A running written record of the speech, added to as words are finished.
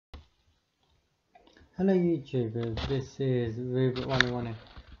Hello YouTubers, this is Rubik101.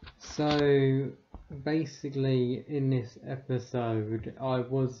 So basically in this episode I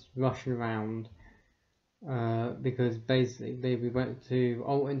was rushing around because basically we went to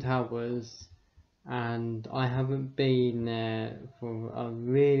Alton Towers and I haven't been there for a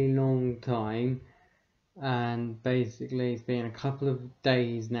really long time, and basically it's been a couple of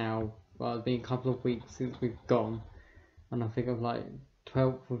days now, well it's been a couple of weeks since we've gone, and I think of like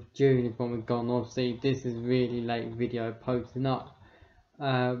 12th of June is when we've gone. Obviously this is really late video posting up,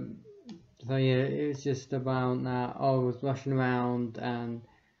 so yeah, it was just about that. I was rushing around and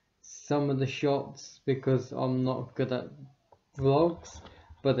some of the shots, because I'm not good at vlogs,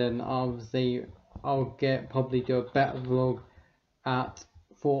 but then obviously I'll probably do a better vlog at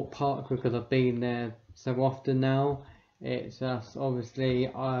Fort Park because I've been there so often now. It's just obviously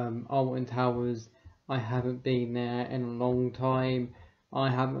Alton Towers, I haven't been there in a long time. I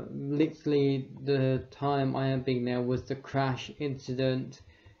haven't, literally the time I have been there was the crash incident.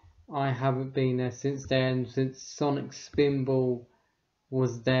 I haven't been there since then, since Sonic Spinball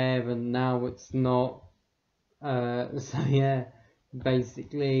was there and now it's not. So yeah,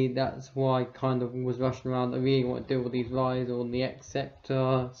 basically that's why I kind of was rushing around. I really want to do all these rides on the X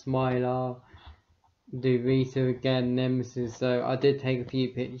Sector, Smiler, do Rita again, Nemesis. So I did take a few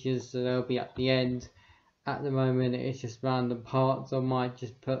pictures, so they'll be at the end. At the moment it's just random parts. I might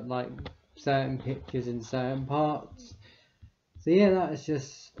just put like certain pictures in certain parts. So yeah, that's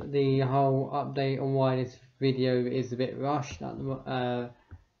just the whole update on why this video is a bit rushed at the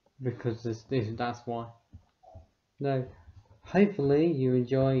because that's why. No, hopefully you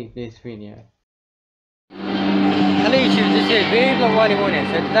enjoy this video. Hello YouTube, this is Rubik101.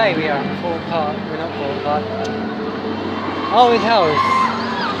 So today we are at Fort Park. We're not Fort Park. Alton Towers.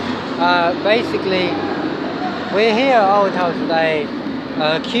 Basically, we're here at Alton Towers today.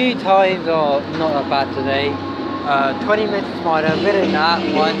 Queue times are not that bad today. 20 minutes Smiler, I've been in that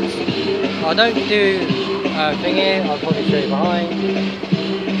once. I don't do thingy, I'll probably show you behind.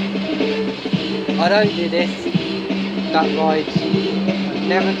 I don't do this, that ride, I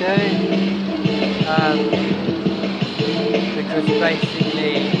never do. Because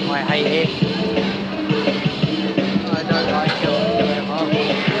basically I hate it. I don't like it whatsoever.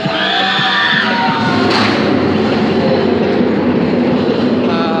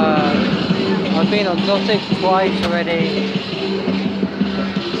 I've been on Exotic twice already,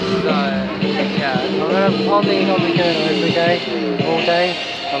 so yeah, I'm probably not be doing it every day, all day.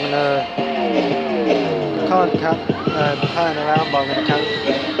 I'm gonna turn around, but I'm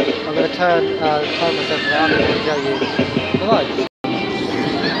gonna turn myself around and show you the lights.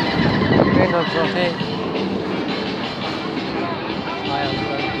 Been on Exotic. I am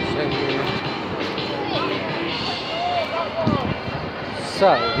going to show you. So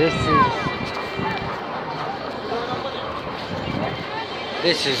this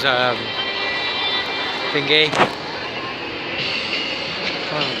is thingy.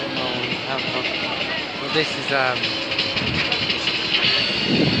 Well, this is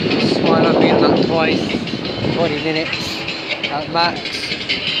Smile. I've been on that twice, 20 minutes at max.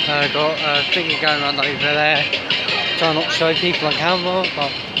 Got a thingy going around over there. Try not to show people on camera,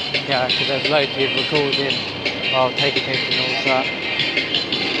 but yeah, because there's loads of people recording. I'll take a picture and all that.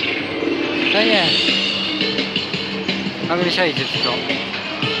 So yeah, I'm going to show you just a shot.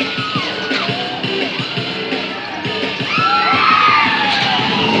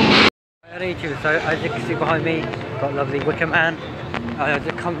 So as you can see behind me, got lovely Wicker Man. I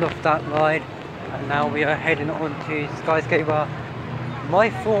just come off that ride and now we are heading on to Skyscraper. My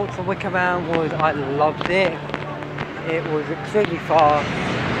thoughts on Wicker Man was I loved it. It was extremely fast.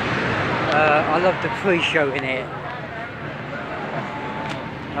 I loved the pre-show in it.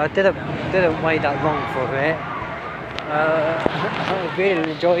 I didn't wait that long for it. I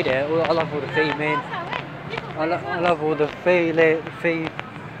really enjoyed it. I love all the theming. I love all the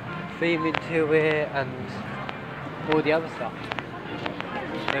theming to it and all the other stuff.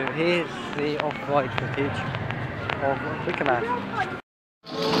 So here's the off-ride footage of Wicker Man.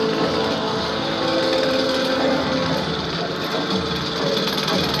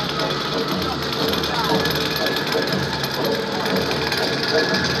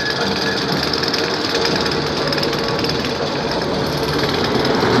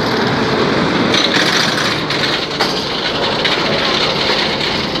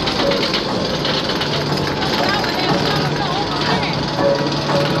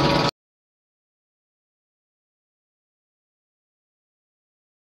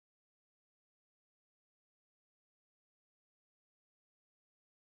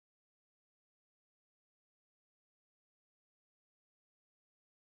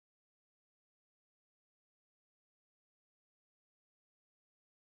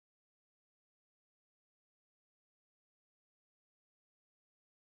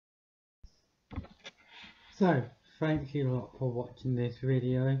 So, thank you a lot for watching this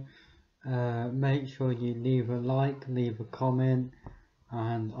video. Make sure you leave a like, leave a comment,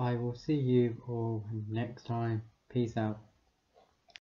 and I will see you all next time. Peace out.